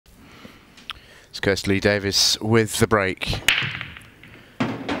It's Kirsty Davies with the break.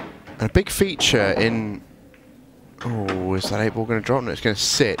 And a big feature in... Oh, is that 8-ball going to drop? No, it's going to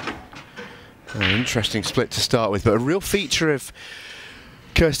sit. An interesting split to start with, but a real feature of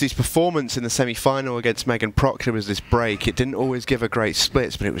Kirsty's performance in the semi-final against Megan Proctor was this break. It didn't always give her great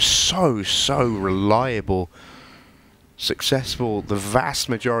splits, but it was so reliable, successful the vast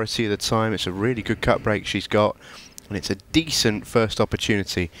majority of the time. It's a really good cut break she's got, and it's a decent first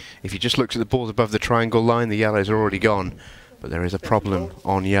opportunity. If you just looked at the balls above the triangle line, the yellows are already gone, but there is a problem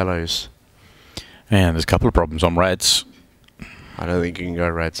on yellows. And there's a couple of problems on reds. I don't think you can go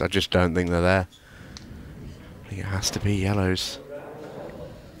reds. I just don't think they're there. I think it has to be yellows.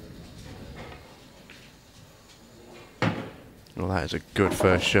 Well, that is a good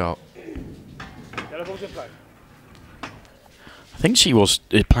first shot. I think she was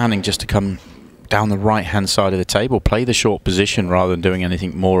planning just to come down the right-hand side of the table, play the short position rather than doing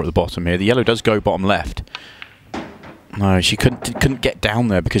anything more at the bottom here. The yellow does go bottom left. No, she couldn't get down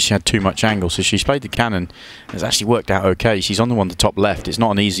there because she had too much angle, so she's played the cannon. It's actually worked out okay. She's on the one to top left. It's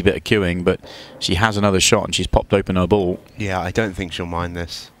not an easy bit of queuing, but she has another shot and she's popped open her ball. Yeah, I don't think she'll mind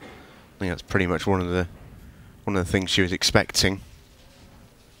this. I think that's pretty much one of the things she was expecting.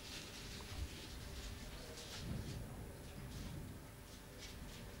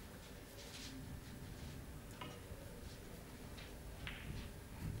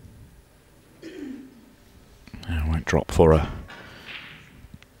 I won't drop for her.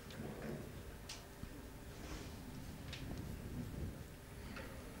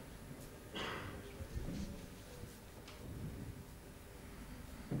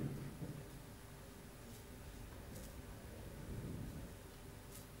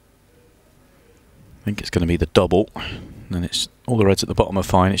 I think it's going to be the double, and it's all the reds at the bottom are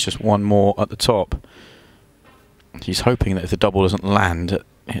fine. It's just one more at the top. She's hoping that if the double doesn't land, it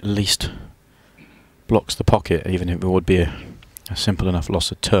at least blocks the pocket, even if it would be a simple enough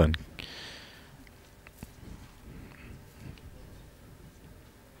loss of turn.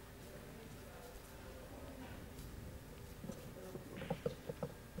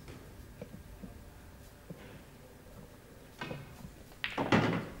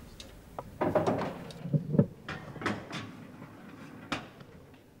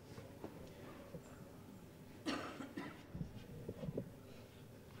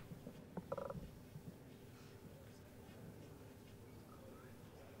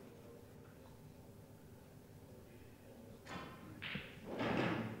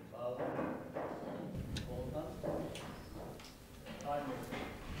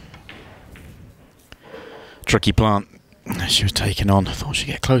 Tricky plant she was taking on. I thought she'd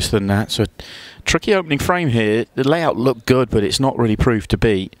get closer than that. So tricky opening frame here. The layout looked good, but it's not really proved to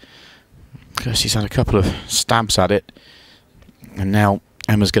be. Kirsty's had a couple of stabs at it, and now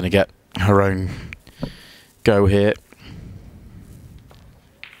Emma's going to get her own go here.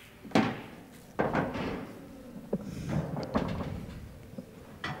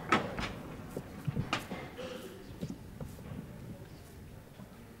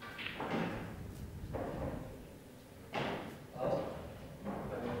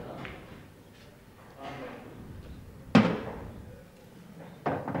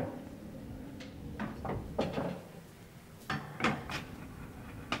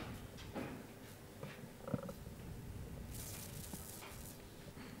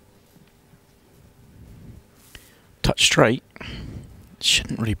 Touch straight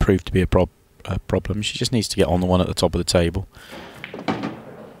shouldn't really prove to be a problem. She just needs to get on the one at the top of the table.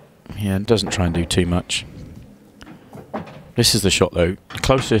 Yeah, and doesn't try and do too much. This is the shot though. The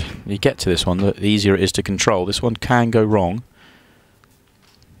closer you get to this one, the easier it is to control. This one can go wrong.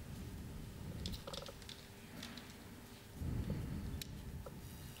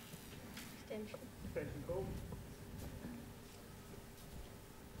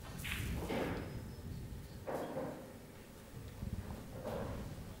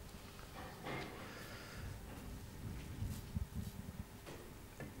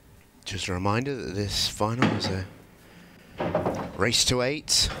 Just a reminder that this final is a race to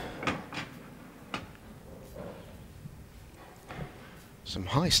 8. Some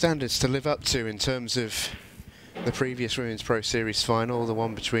high standards to live up to in terms of the previous Women's Pro Series final. The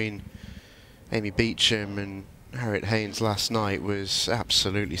one between Amy Beecham and Harriet Haynes last night was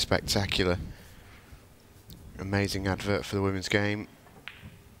absolutely spectacular. Amazing advert for the women's game.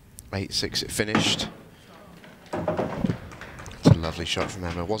 8-6 it finished. Lovely shot from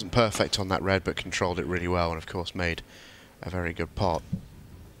Emma. Wasn't perfect on that red, but controlled it really well, and of course made a very good pot.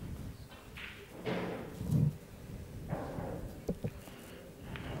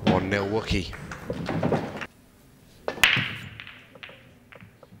 1-0 Wookie.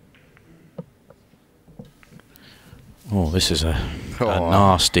 Oh, this is a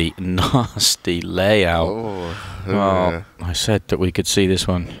nasty, nasty layout. Oh, well, I said that we could see this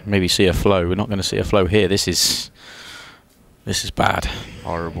one. Maybe see a flow. We're not going to see a flow here. This is bad.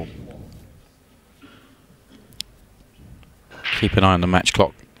 Horrible. Keep an eye on the match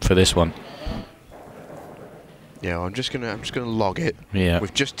clock for this one. Yeah, I'm just gonna log it. Yeah.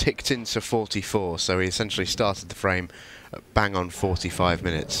 We've just ticked into 44, so we essentially started the frame at bang on 45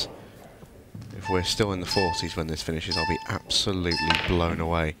 minutes. If we're still in the 40s when this finishes, I'll be absolutely blown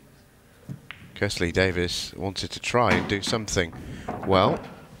away. Kirsty Davies wanted to try and do something. Well,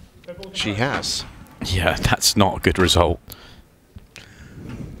 she has. Yeah, that's not a good result.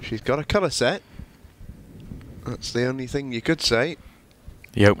 She's got a colour set. That's the only thing you could say.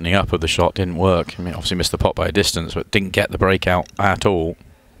 The opening up of the shot didn't work. I mean, obviously missed the pot by a distance, but didn't get the breakout at all.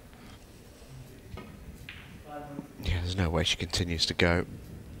 Yeah, there's no way she continues to go.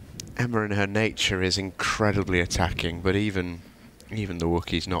 Emma in her nature is incredibly attacking, but even the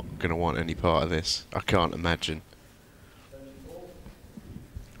Wookiee's not going to want any part of this. I can't imagine.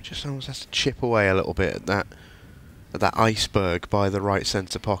 Just almost has to chip away a little bit at that iceberg by the right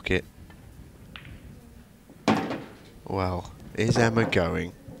centre pocket. Well, is Emma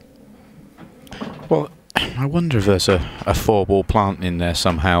going? Well, I wonder if there's a 4-ball plant in there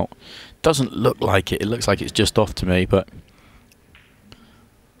somehow. Doesn't look like it. It looks like it's just off to me, but...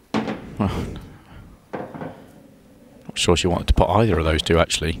 Well, not sure she wanted to put either of those two,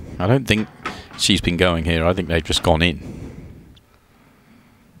 actually. I don't think she's been going here. I think they've just gone in.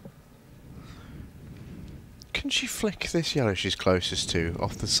 Can she flick this yellow she's closest to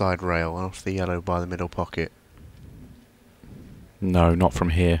off the side rail and off the yellow by the middle pocket? No, not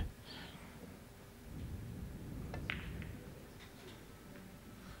from here.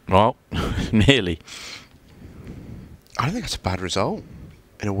 Well, nearly. I don't think that's a bad result,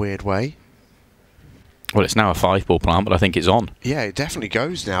 in a weird way. Well, it's now a 5-ball plant, but I think it's on. Yeah, it definitely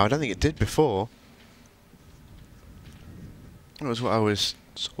goes now. I don't think it did before. That was what I was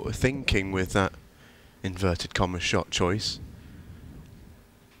sort of thinking with that inverted commas shot choice.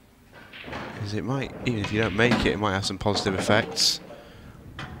 Because it might, even if you don't make it, it might have some positive effects.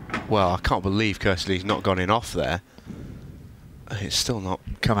 Well, I can't believe Kirsty's not gone in off there. It's still not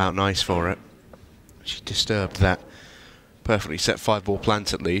come out nice for it. She disturbed that perfectly set 5-ball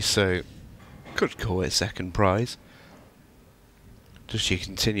plant at least, so could call it second prize. Does she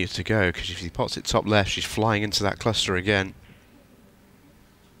continue to go? Because if she pots it top left, she's flying into that cluster again.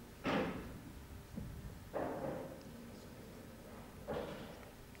 I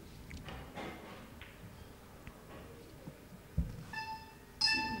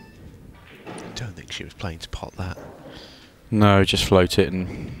don't think she was playing to pot that. No, just float it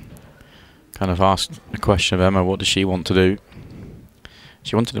and kind of ask the question of Emma, what does she want to do?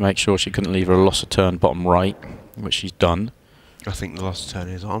 She wanted to make sure she couldn't leave her a loss of turn bottom right, which she's done. I think the loss of turn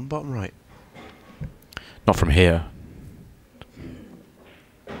is on bottom right. Not from here.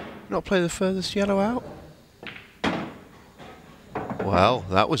 Not play the furthest yellow out? Well,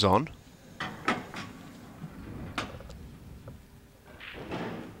 that was on.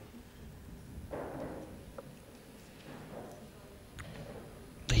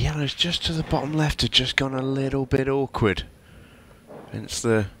 The yellows just to the bottom left have just gone a little bit awkward. Hence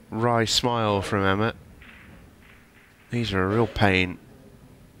the wry smile from Emma. These are a real pain.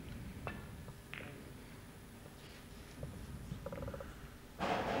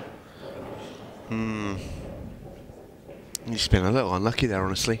 She's been a little unlucky there,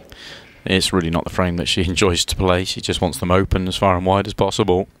 honestly. It's really not the frame that she enjoys to play. She just wants them open as far and wide as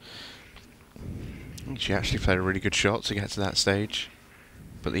possible. She actually played a really good shot to get to that stage.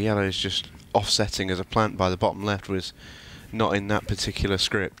 But the yellow is just offsetting as a plant by the bottom left was not in that particular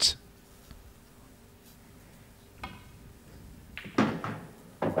script.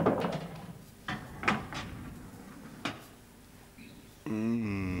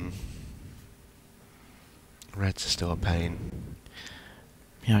 Reds are still a pain.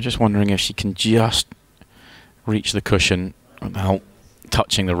 Yeah, I'm just wondering if she can just reach the cushion without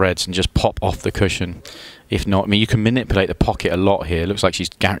touching the reds and just pop off the cushion. If not, I mean, you can manipulate the pocket a lot here. It looks like she's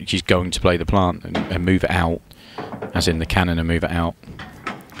going to play the plant and move it out, as in the cannon, and move it out.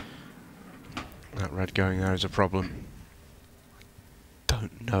 That red going there is a problem.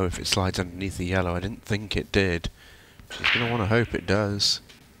 Don't know if it slides underneath the yellow. I didn't think it did. She's going to want to hope it does.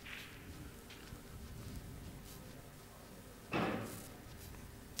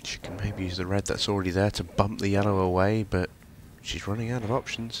 She can maybe use the red that's already there to bump the yellow away, but she's running out of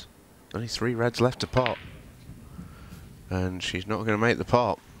options. Only 3 reds left to pot. And she's not going to make the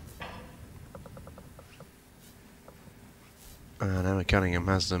pot. And Emma Cunningham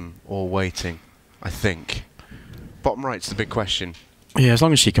has them all waiting, I think. Bottom right's the big question. Yeah, as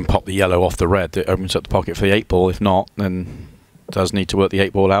long as she can pop the yellow off the red, it opens up the pocket for the 8-ball. If not, then does need to work the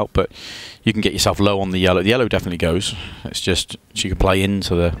 8-ball out. But you can get yourself low on the yellow. The yellow definitely goes. It's just she can play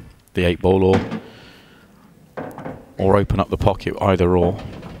into the 8-ball or open up the pocket, either or.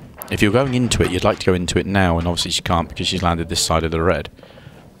 If you're going into it, you'd like to go into it now, and obviously she can't because she's landed this side of the red.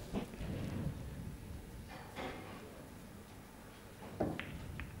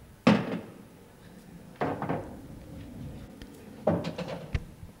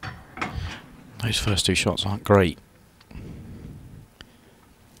 Those first two shots aren't great.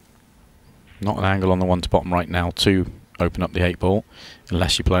 Not an angle on the one to bottom right now to open up the 8-ball,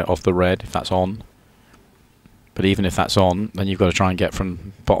 unless you play it off the red, if that's on. But even if that's on, then you've got to try and get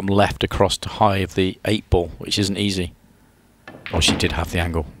from bottom left across to high of the 8-ball, which isn't easy. Oh, she did have the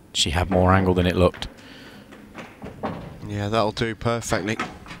angle. She had more angle than it looked. Yeah, that'll do perfectly.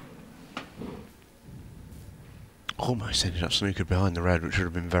 Almost ended up snookered behind the red, which would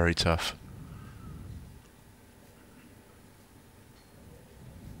have been very tough.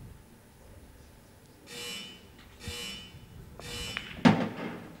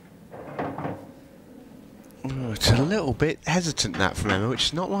 Oh, it's a little bit hesitant, that, from Emma, which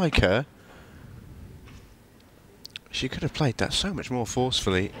is not like her. She could have played that so much more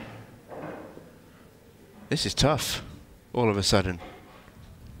forcefully. This is tough, all of a sudden.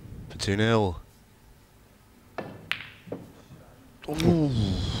 For 2-0. Ooh.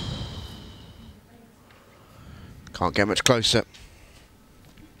 Can't get much closer.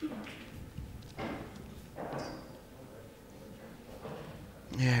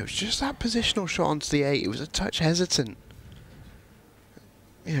 Yeah, it was just that positional shot onto the 8. It was a touch hesitant.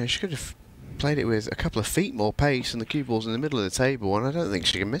 You know, she could have played it with a couple of feet more pace, and the cue ball's in the middle of the table, and I don't think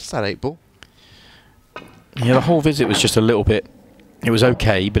she can miss that 8-ball. Yeah, the whole visit was just a little bit... It was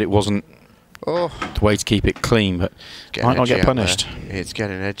okay, but it wasn't the way to keep it clean, but might not get punished. It's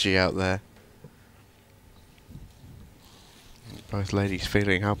getting edgy out there. Both ladies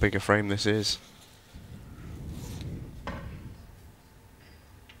feeling how big a frame this is.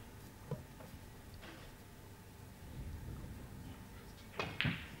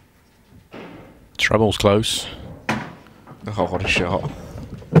 Treble's close. Oh, what a shot.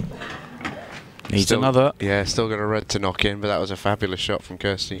 Needs another. Yeah, still got a red to knock in, but that was a fabulous shot from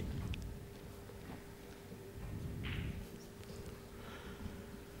Kirsty.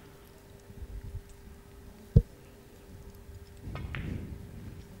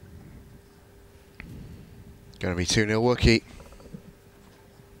 Going to be 2-0 Wookie.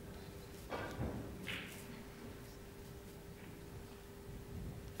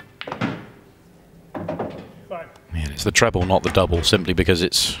 Yeah, it's the treble, not the double, simply because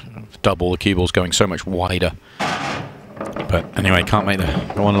it's double. The cue ball's going so much wider. But anyway, can't make the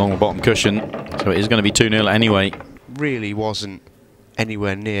one along the bottom cushion, so it is going to be 2-0 anyway. Really wasn't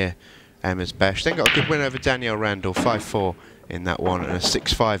anywhere near Emma's best. Then got a good win over Danielle Randall, 5-4 in that one, and a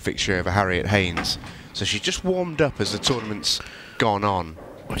 6-5 victory over Harriet Haynes. So she just warmed up as the tournament's gone on.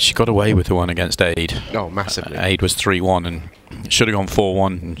 Well, she got away with the one against Aid. Oh, massively. Aid was 3-1 and should have gone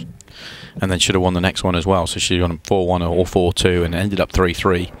 4-1 and then should have won the next one as well. So she gone 4-1 or 4-2 and ended up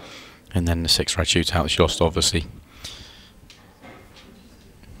 3-3. And then the 6-red shootout she lost, obviously.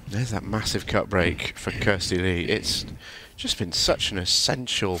 There's that massive cut break for Kirsty Lee. It's just been such an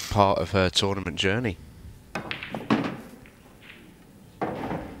essential part of her tournament journey.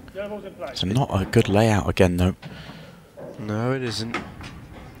 It's not a good layout again, though. No, it isn't.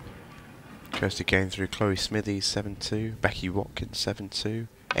 Kirsty came through Chloe Smithies 7-2, Becky Watkins 7-2,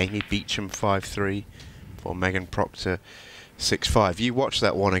 Amy Beecham 5-3, for Megan Proctor 6-5. You watched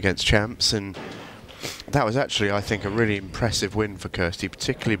that one against Champs, and that was actually, I think, a really impressive win for Kirsty,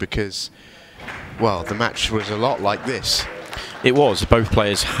 particularly because, well, the match was a lot like this. It was. Both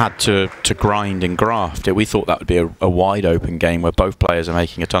players had to grind and graft. We thought that would be a wide open game where both players are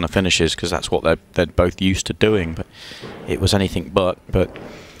making a ton of finishes because that's what they're both used to doing. But it was anything but. But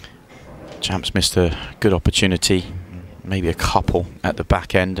Champs missed a good opportunity, maybe a couple at the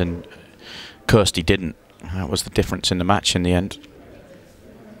back end, and Kirsty didn't. That was the difference in the match in the end.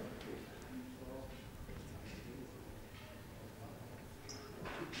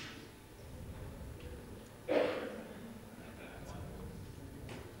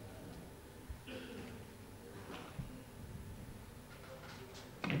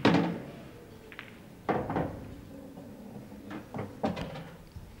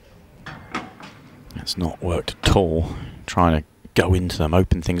 That's not worked at all. Trying to go into them,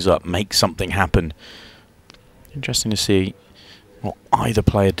 open things up, make something happen. Interesting to see what either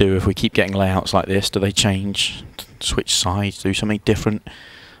player do if we keep getting layouts like this. Do they change, switch sides, do something different?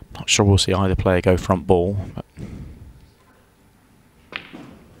 Not sure we'll see either player go front ball. But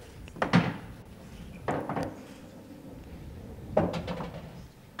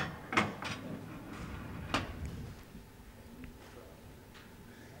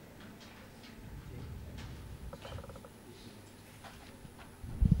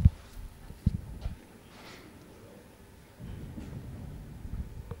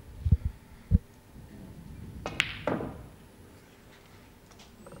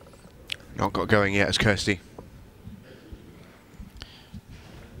Not got going yet as Kirsty.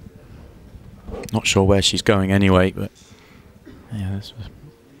 Not sure where she's going anyway, but yeah, this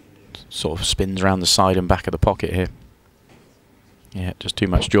sort of spins around the side and back of the pocket here. Yeah, just too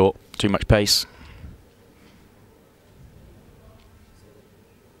much jaw, too much pace.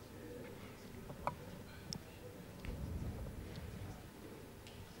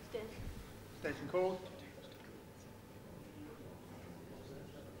 Station call.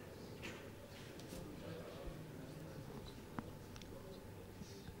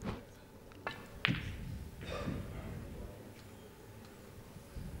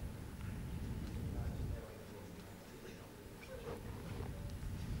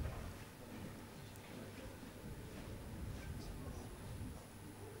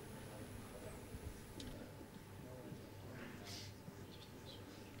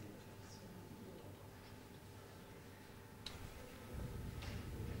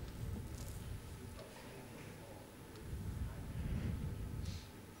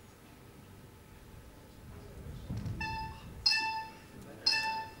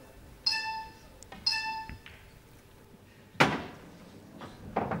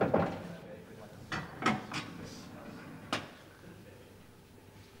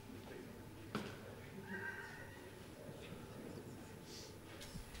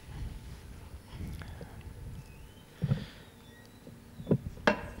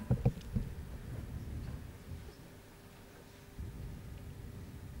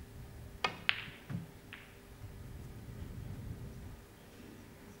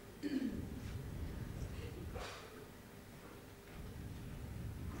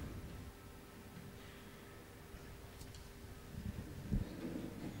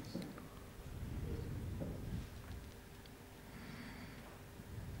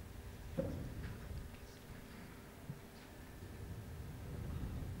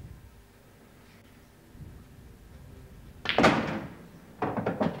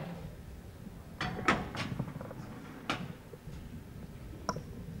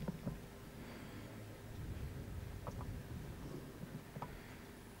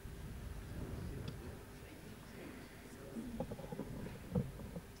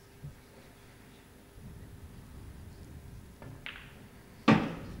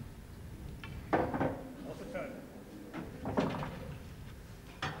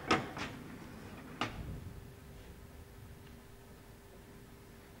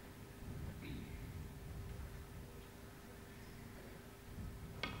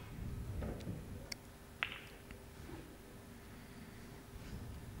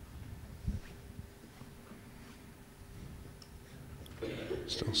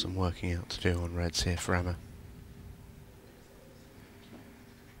 Still some working out to do on reds here for Emma.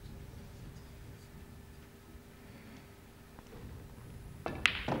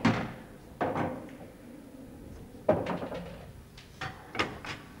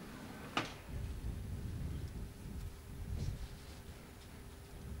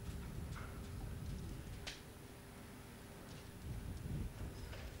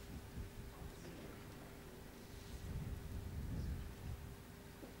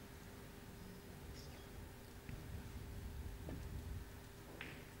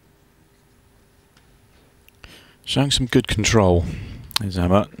 Showing some good control is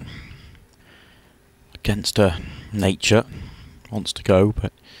Emma. Against her nature, wants to go,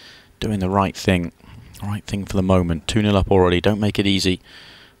 but doing the right thing. Right thing for the moment. 2-0 up already. Don't make it easy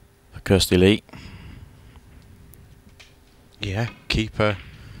for Kirsty Lee. Yeah, keep her,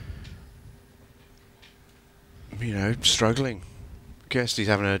 you know, struggling. Kirsty's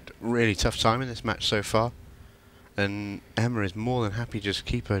having a really tough time in this match so far, and Emma is more than happy to just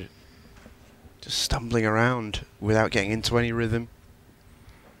keep her just stumbling around without getting into any rhythm.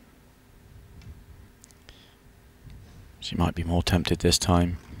 She might be more tempted this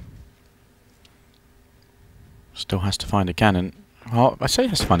time. Still has to find a cannon. Oh, I say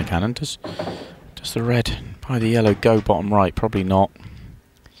has to find a cannon. Does the red by the yellow go bottom right? Probably not.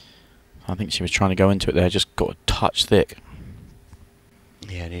 I think she was trying to go into it there, just got a touch thick.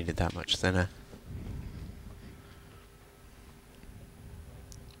 Yeah, needed that much thinner.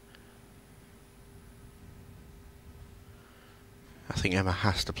 I think Emma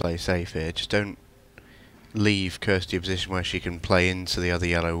has to play safe here. Just don't leave Kirsty a position where she can play into the other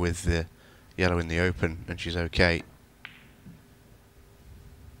yellow with the yellow in the open and she's okay.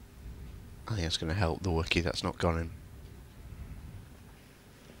 I think that's going to help the Wookiee that's not gone in.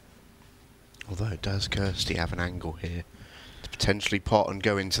 Although, does Kirsty have an angle here to potentially pot and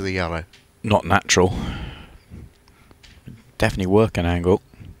go into the yellow? Not natural. Definitely work an angle.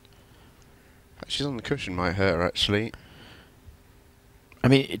 She's on the cushion, might hurt her actually. I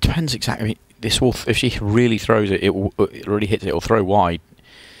mean, it depends exactly. I mean, this will, if she really throws it, it really hits it. It'll throw wide.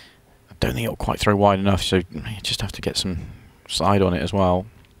 I don't think it'll quite throw wide enough, so you just have to get some side on it as well.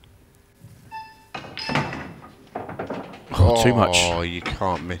 Oh, too much. Oh, you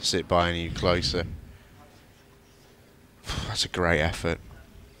can't miss it by any closer. That's a great effort.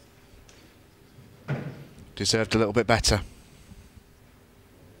 Deserved a little bit better.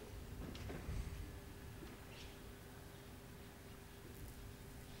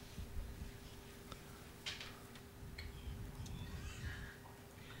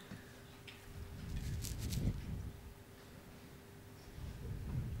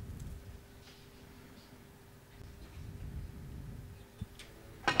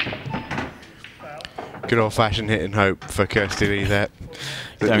 Good old-fashioned hit and hope for Kirsty Lee there.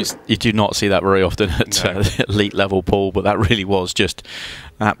 You do not see that very often at elite level pool, but that really was just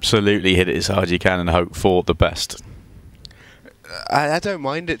absolutely hit it as hard as you can and hope for the best. I don't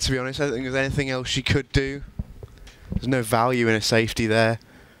mind it, to be honest. I don't think there's anything else she could do. There's no value in a safety there.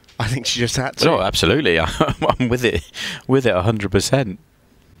 I think she just had to. Oh, absolutely. I'm with it 100%.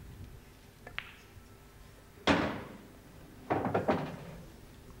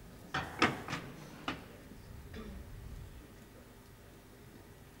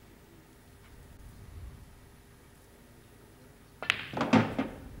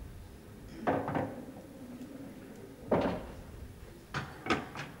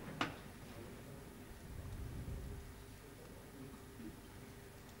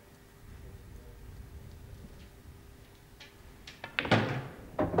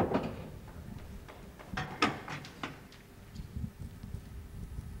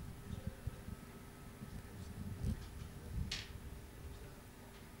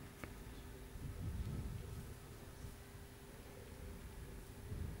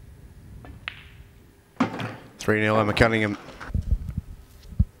 Three 0 Emma Cunningham.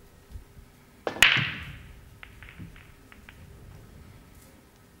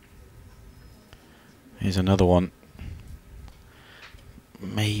 Here's another one.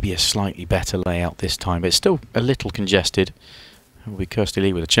 Maybe a slightly better layout this time, but it's still a little congested. It will be Kirsty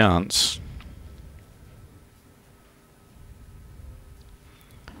Lee with a chance.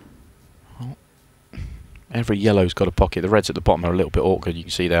 Well, every yellow's got a pocket. The reds at the bottom are a little bit awkward. You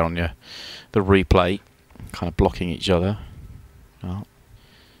can see there on the replay, kind of blocking each other. Well,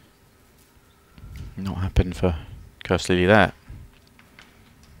 not happened for Kirsty Lee there.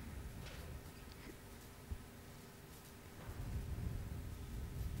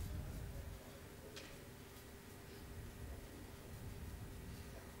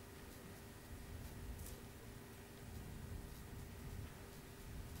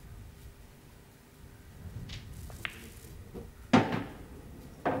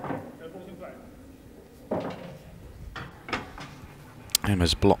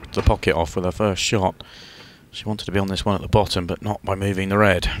 Emma's blocked the pocket off with her first shot. She wanted to be on this one at the bottom, but not by moving the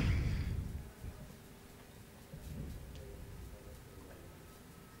red.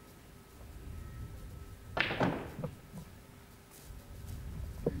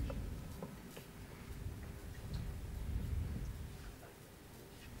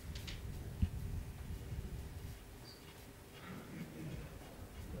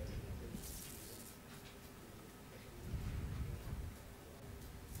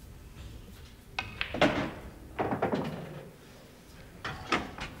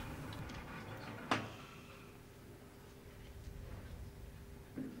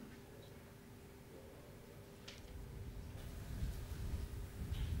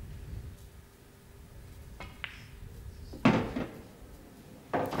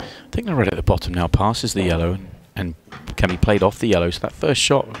 I think the red at the bottom now passes the yellow and can be played off the yellow, so that first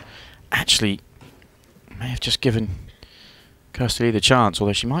shot actually may have just given Kirsty Lee the chance,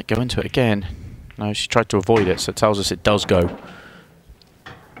 although she might go into it again. No, she tried to avoid it, so it tells us it does go.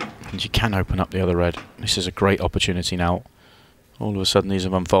 And she can open up the other red. This is a great opportunity now. All of a sudden these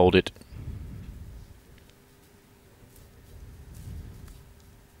have unfolded.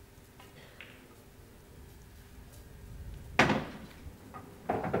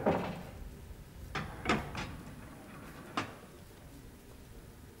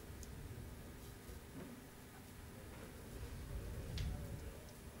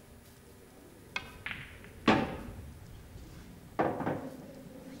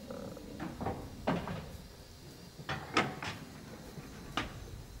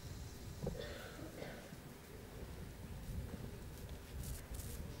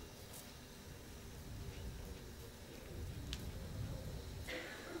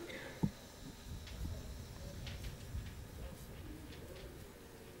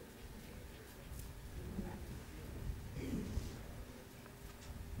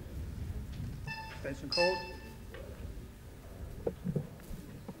 Extension called.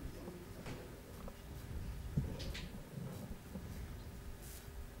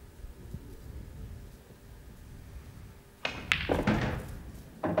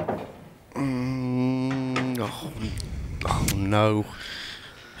 Oh no.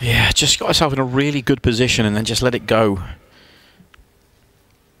 Yeah, just got herself in a really good position and then just let it go.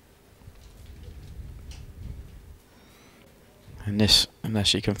 And this, unless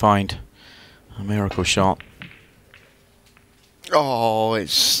she can find a miracle shot. Oh,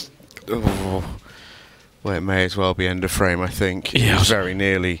 it's... Oh. Well, it may as well be end of frame, I think. Yeah, it was very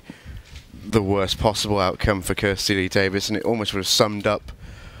nearly the worst possible outcome for Kirsty Lee Davies, and it almost would have summed up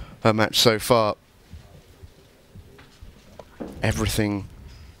her match so far. Everything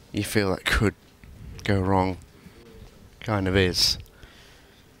you feel that could go wrong kind of is.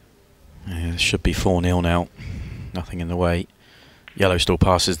 Yeah, it should be 4-0 now. Nothing in the way. Yellow still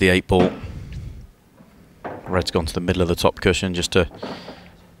passes the 8-ball. Red's gone to the middle of the top cushion just to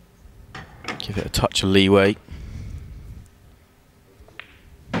give it a touch of leeway.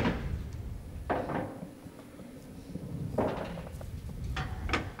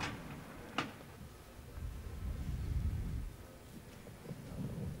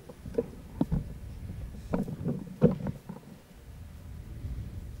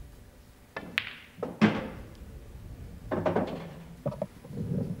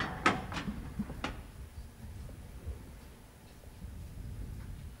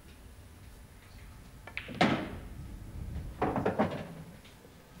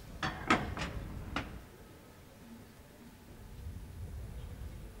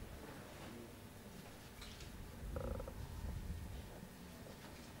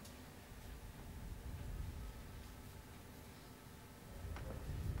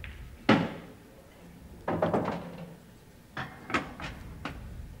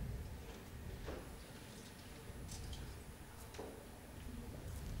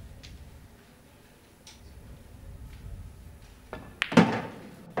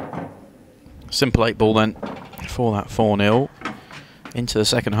 Simple 8-ball then for that 4-0. Into the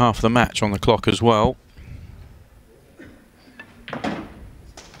second half of the match on the clock as well.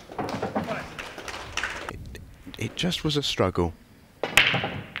 It just was a struggle.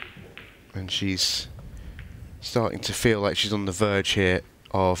 And she's starting to feel like she's on the verge here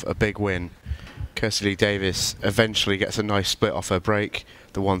of a big win. Kirsty Lee Davies eventually gets a nice split off her break.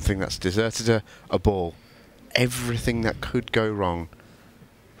 The one thing that's deserted her, a ball. Everything that could go wrong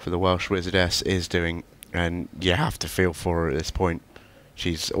for the Welsh Wizardess is doing, and you have to feel for her at this point.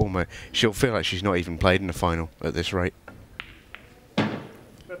 She'll feel like she's not even played in the final at this rate.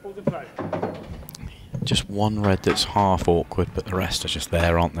 Red ball to play. Just one red that's half awkward, but the rest are just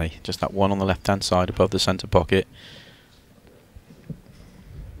there, aren't they? Just that one on the left-hand side above the centre pocket.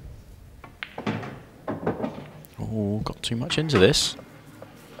 Oh, got too much into this.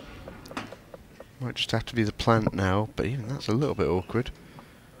 Might just have to be the plant now, but even that's a little bit awkward.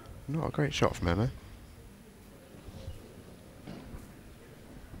 Not a great shot from Emma.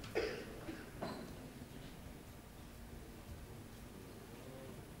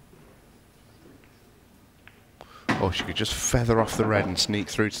 Oh, she could just feather off the red and sneak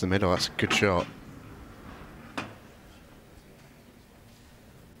through to the middle. That's a good shot.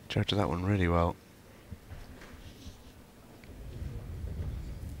 Judged that one really well.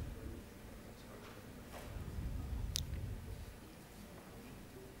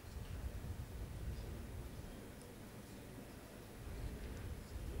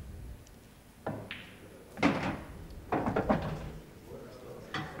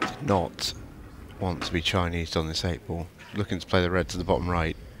 Not want to be Chinese on this 8-ball. Looking to play the red to the bottom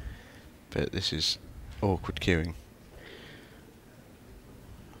right, but this is awkward queuing.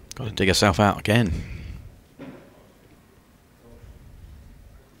 Got to dig herself out again.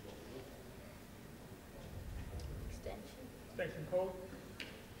 Extension called.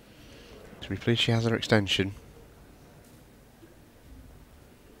 To be pleased she has her extension.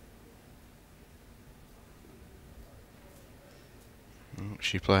 What's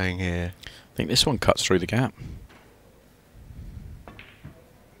she playing here? I think this one cuts through the gap.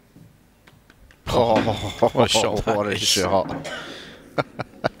 Oh, what a shot! What a shot!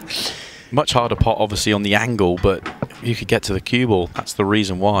 Much harder pot, obviously, on the angle, but you could get to the cue ball. That's the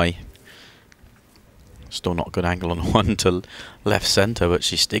reason why. Still not a good angle on one to left centre, but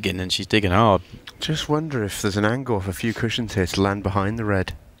she's digging, and she's digging hard. Just wonder if there's an angle of a few cushions here to land behind the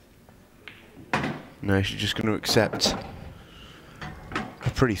red. No, she's just going to accept a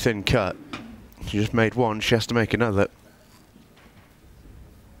pretty thin cut. She just made one, she has to make another.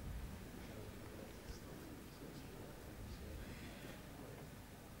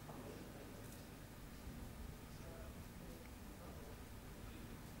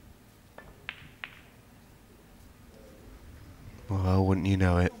 wouldn't you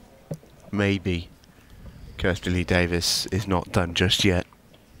know it? Maybe Kirsty Davies is not done just yet.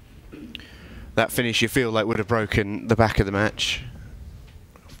 That finish you feel like would have broken the back of the match.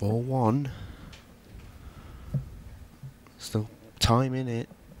 4-1. Still time in it.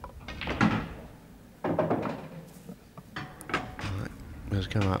 It's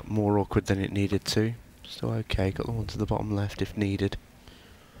come out more awkward than it needed to. Still okay, got the one to the bottom left if needed.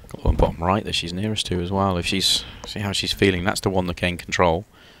 Got the one bottom right that she's nearest to as well. If she's, see how she's feeling, that's the one that can control.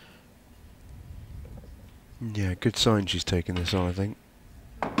 Yeah, good sign she's taking this on, I think.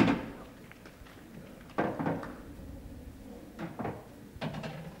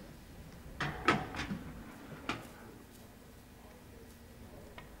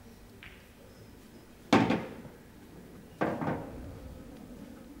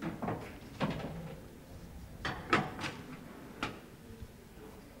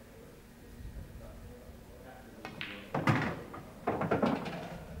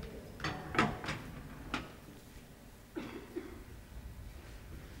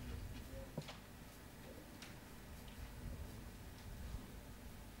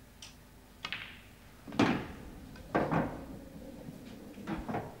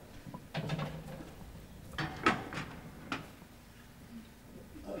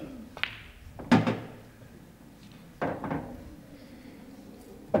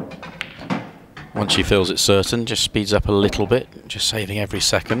 Once she feels it's certain, just speeds up a little bit, just saving every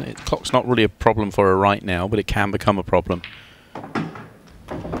second. The clock's not really a problem for her right now, but it can become a problem.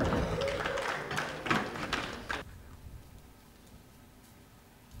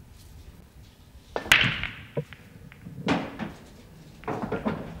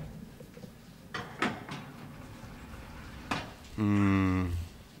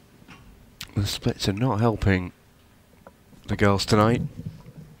 The splits are not helping the girls tonight.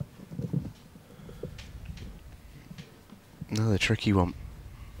 Another tricky one.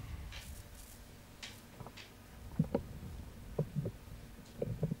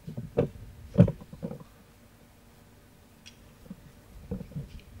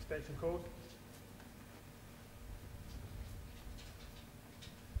 Station called.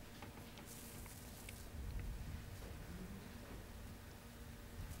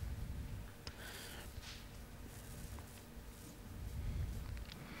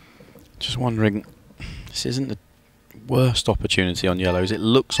 Just wondering, this isn't the worst opportunity on yellows. It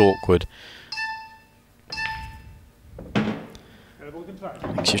looks awkward. I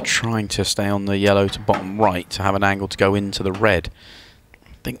think she's trying to stay on the yellow to bottom right to have an angle to go into the red.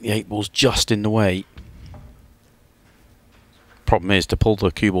 I think the 8-ball's just in the way. Problem is, to pull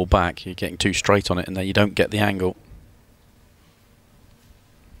the cue ball back, you're getting too straight on it and then you don't get the angle.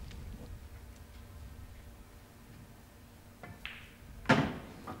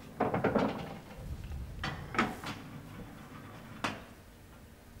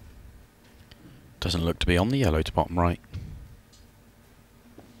 Doesn't look to be on the yellow to bottom right.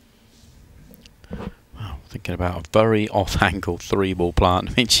 Wow, thinking about a very off-angle 3-ball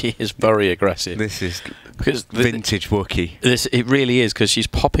plant. I mean, she is very aggressive. This is because vintage Wookie. It really is, because she's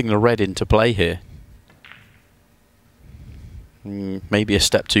popping the red into play here. Maybe a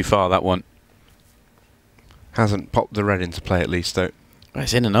step too far, that one. Hasn't popped the red into play at least, though. Well,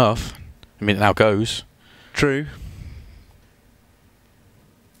 it's in enough. I mean, it now goes. True.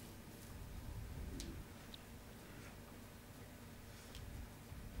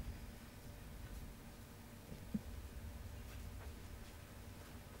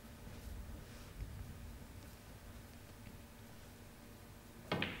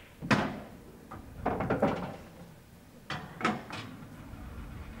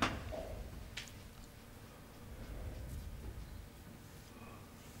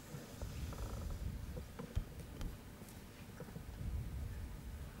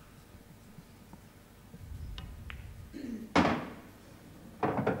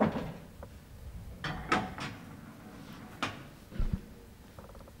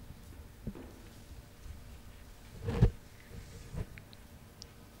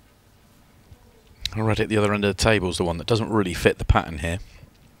 Right at the other end of the table is the one that doesn't really fit the pattern here.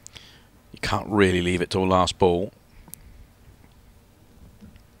 You can't really leave it till last ball.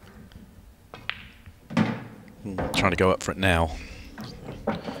 Trying to go up for it now.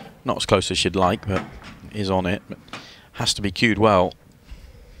 Not as close as she'd like, but is on it. But has to be cued well.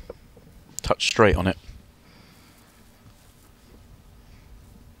 Touch straight on it.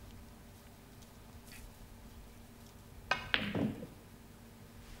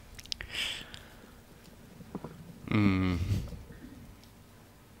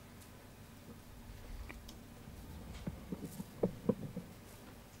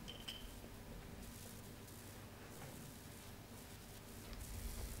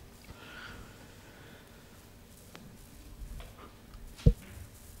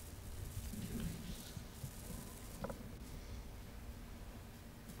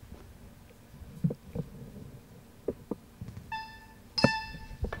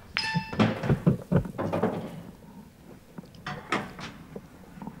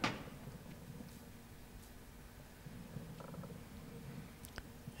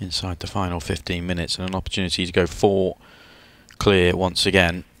 inside the final 15 minutes, and an opportunity to go 4 clear once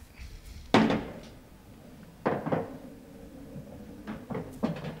again.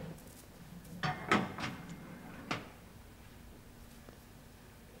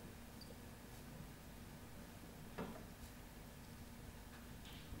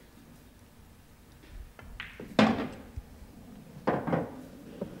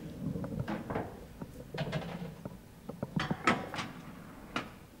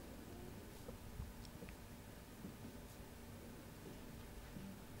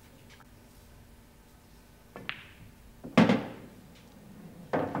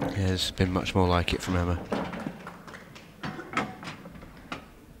 There's been much more like it from Emma.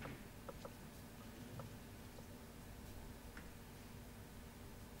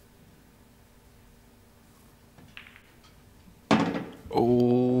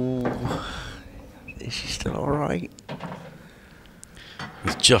 Oh, is she still alright?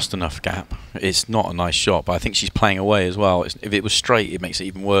 With just enough gap. It's not a nice shot, but I think she's playing away as well. If it was straight, it makes it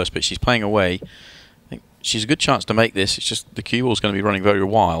even worse, but she's playing away. I think she's a good chance to make this. It's just the cue ball's going to be running very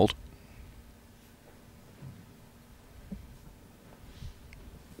wild.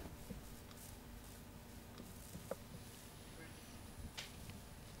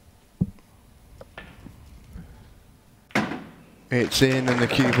 It's in and the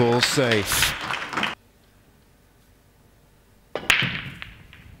cue ball's safe.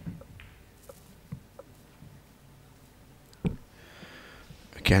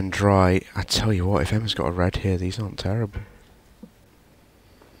 Again dry. I tell you what, if Emma's got a red here, these aren't terrible.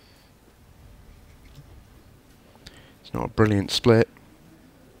 It's not a brilliant split,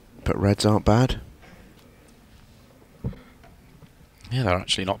 but reds aren't bad. Yeah, they're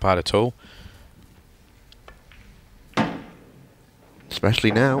actually not bad at all.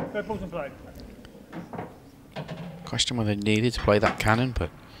 Especially now. Red balls in play. Question whether they needed to play that cannon, but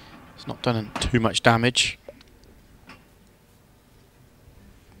it's not done too much damage.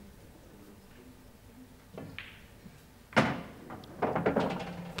 Played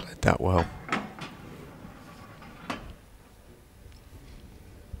that well.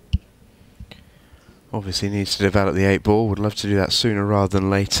 Obviously needs to develop the 8 ball. Would love to do that sooner rather than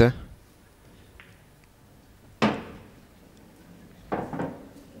later.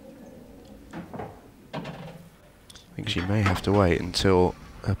 I think she may have to wait until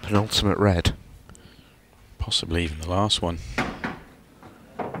a penultimate red. Possibly even the last one.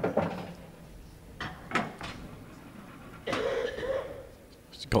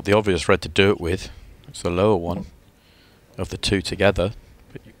 She's got the obvious red to do it with. It's the lower one of the two together.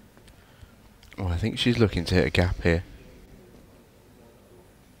 But Oh, I think she's looking to hit a gap here.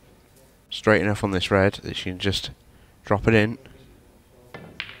 Straight enough on this red that she can just drop it in.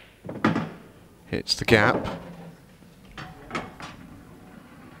 Hits the gap.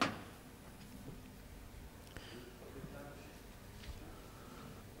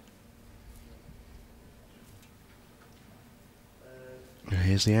 And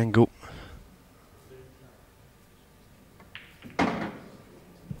here's the angle.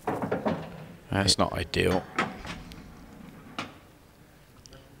 that's not ideal. It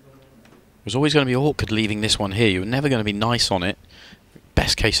was always going to be awkward leaving this one here. You were never going to be nice on it.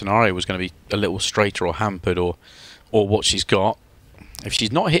 Best case scenario was going to be a little straighter or hampered or what she's got. If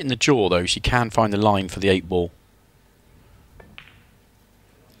she's not hitting the jaw though, she can find the line for the 8 ball.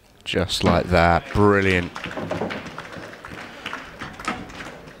 Just like that. Brilliant.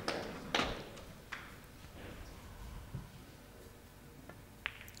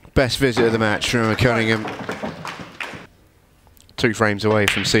 Best visit of the match from Cunningham. 2 frames away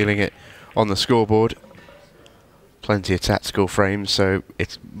from sealing it on the scoreboard. Plenty of tactical frames, so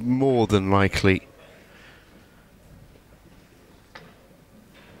it's more than likely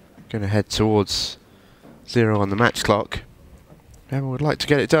going to head towards 0 on the match clock. Emma would like to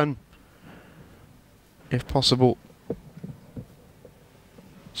get it done, if possible.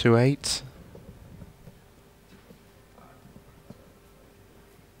 2-8.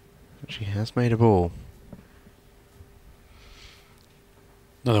 She has made a ball.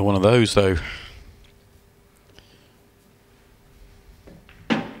 Another one of those though.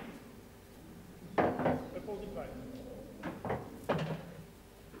 Red balls in play.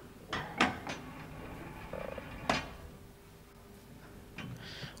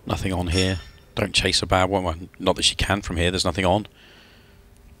 Nothing on here. Don't chase a bad one. Well, not that she can from here. There's nothing on.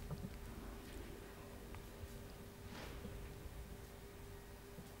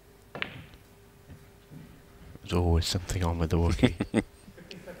 There's always something on with the Wookiee.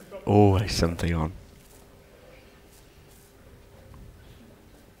 Always something on.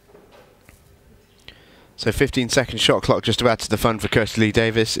 So 15-second shot clock just about to the fun for Kirsty Lee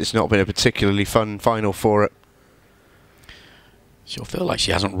Davies. It's not been a particularly fun final for it. She'll feel like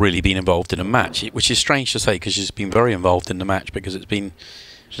she hasn't really been involved in a match, which is strange to say because she's been very involved in the match because it's been...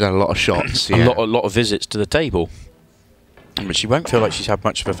 She's had a lot of shots, a lot of visits to the table. But she won't feel like she's had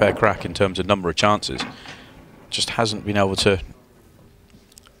much of a fair crack in terms of number of chances. Just hasn't been able to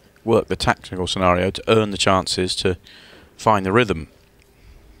work the tactical scenario to earn the chances to find the rhythm.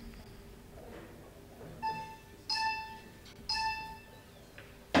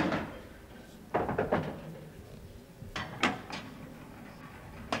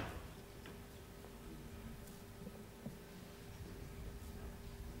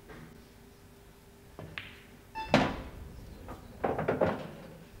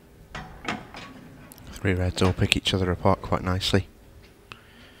 3 reds all pick each other apart quite nicely.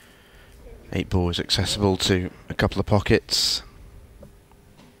 8 ball is accessible to a couple of pockets.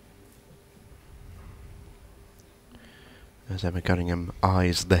 As Emma Cunningham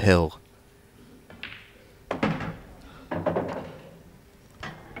eyes the hill.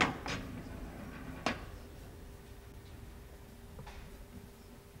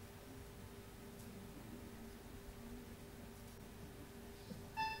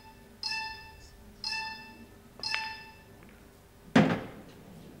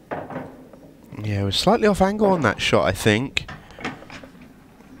 Yeah, it was slightly off angle on that shot, I think.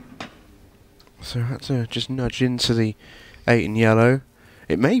 So I had to just nudge into the 8 in yellow.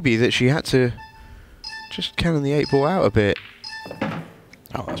 It may be that she had to just cannon the 8 ball out a bit.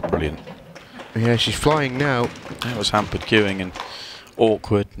 Oh, that's brilliant. Yeah, she's flying now. That was hampered queuing and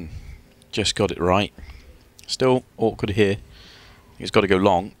awkward and just got it right. Still awkward here. It's got to go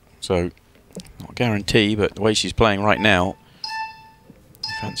long, so not a guarantee, but the way she's playing right now,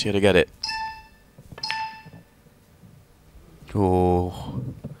 you fancy her to get it. Oh,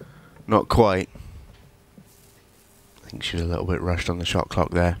 not quite. I think she was a little bit rushed on the shot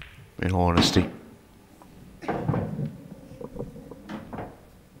clock there, in all honesty.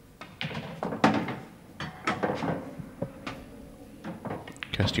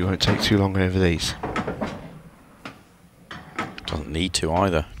 Kirsty won't take too long over these. Doesn't need to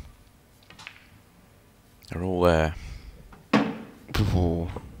either. They're all there. Ooh.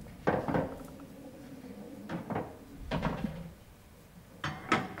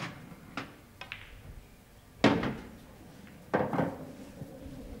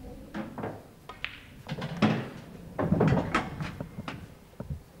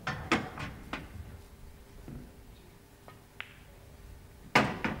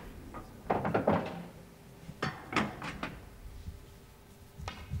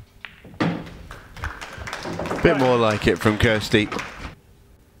 Bit more like it from Kirsty.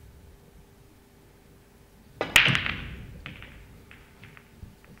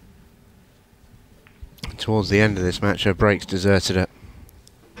 Towards the end of this match, her breaks deserted her.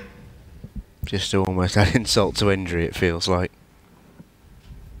 Just almost an insult to injury, it feels like.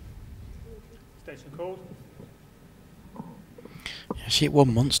 Station called. Yeah, she hit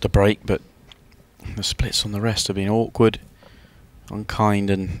one monster break, but the splits on the rest have been awkward, unkind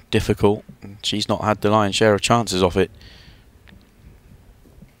and difficult, and she's not had the lion's share of chances off it.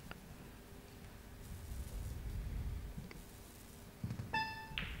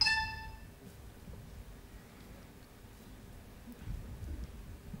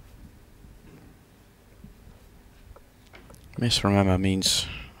 Miss from Emma means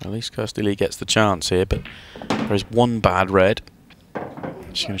at least Kirsty Lee gets the chance here, but there is one bad red.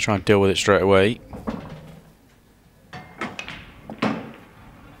 She's going to try and deal with it straight away.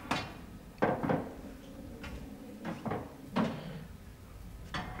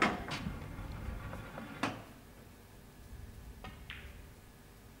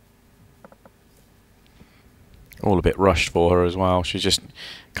 All a bit rushed for her as well. She's just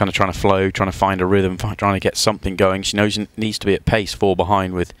kind of trying to flow, trying to find a rhythm, trying to get something going. She knows it needs to be at pace 4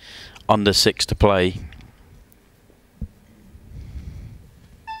 behind with under 6 to play.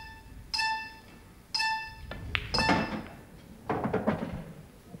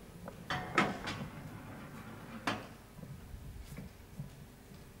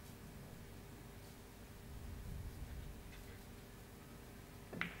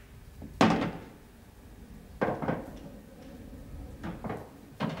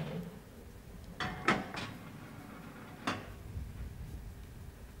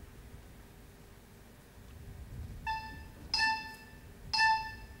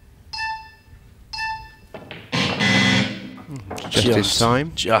 Just this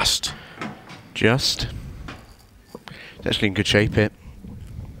time. Just. It's actually in good shape here.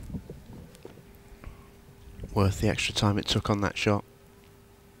 Worth the extra time it took on that shot.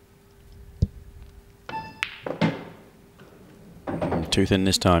 too thin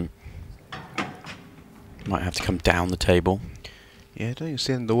this time. Might have to come down the table. Yeah, don't think it's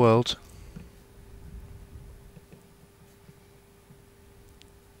the end of the world.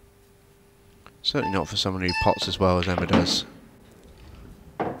 Certainly not for someone who pots as well as Emma does.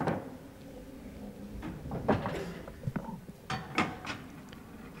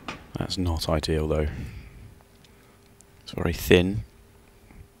 That's not ideal though. It's very thin.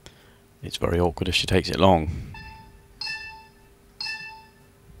 It's very awkward if she takes it long.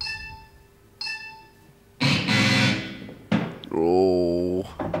 Oh,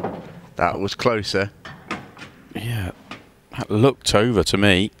 that was closer. Yeah, that looked over to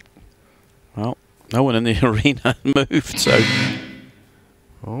me. Well, no one in the arena moved, so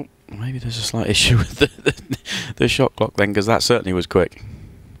Oh, maybe there's a slight issue with the shot clock then, because that certainly was quick.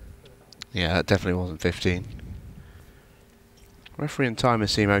 yeah, that definitely wasn't 15. Referee and timer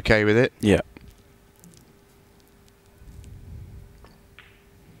seem okay with it. Yeah.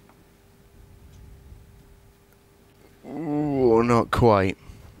 Ooh, not quite.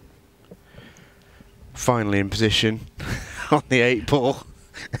 Finally in position on the 8 ball.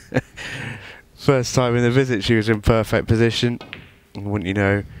 First time in the visit she was in perfect position. And wouldn't you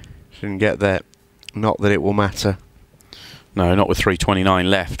know, she didn't get there. Not that it will matter. No, not with 3:29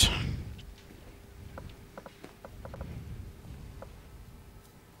 left.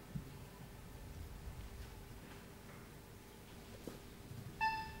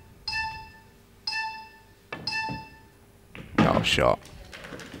 Oh, shot.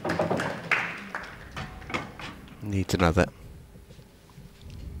 Needs another.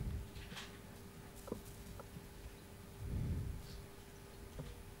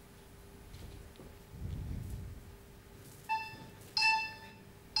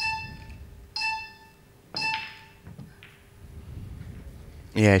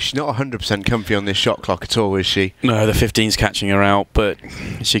 Yeah, she's not 100% comfy on this shot clock at all, is she? No, the 15's catching her out, but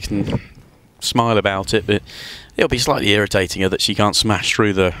she can smile about it, but it'll be slightly irritating her that she can't smash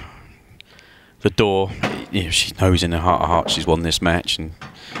through the door. You know, she knows in her heart of hearts she's won this match, and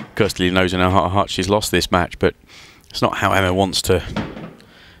Kirsty knows in her heart of hearts she's lost this match, but it's not how Emma wants to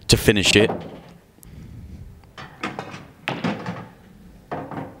finish it.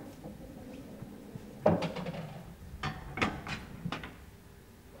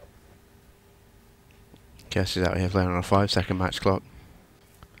 Kirsty's out here playing on a 5-second match clock.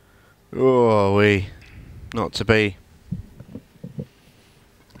 Oh, not to be.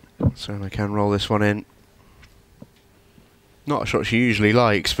 So I can roll this one in. Not a shot she usually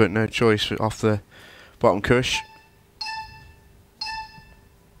likes, but no choice off the bottom cush.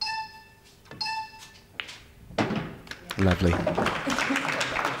 Lovely.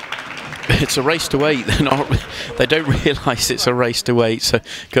 It's a race to 8. They don't realise it's a race to 8, so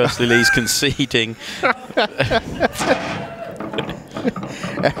Kirsty Lee's conceding.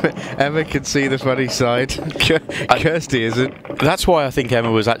 Emma can see the funny side. Kirsty isn't. That's why I think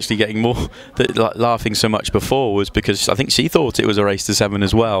Emma was actually getting more, laughing so much before, was because I think she thought it was a race to 7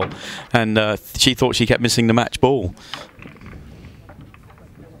 as well, and she thought she kept missing the match ball.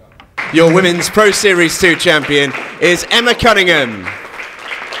 Your Women's Pro Series 2 champion is Emma Cunningham.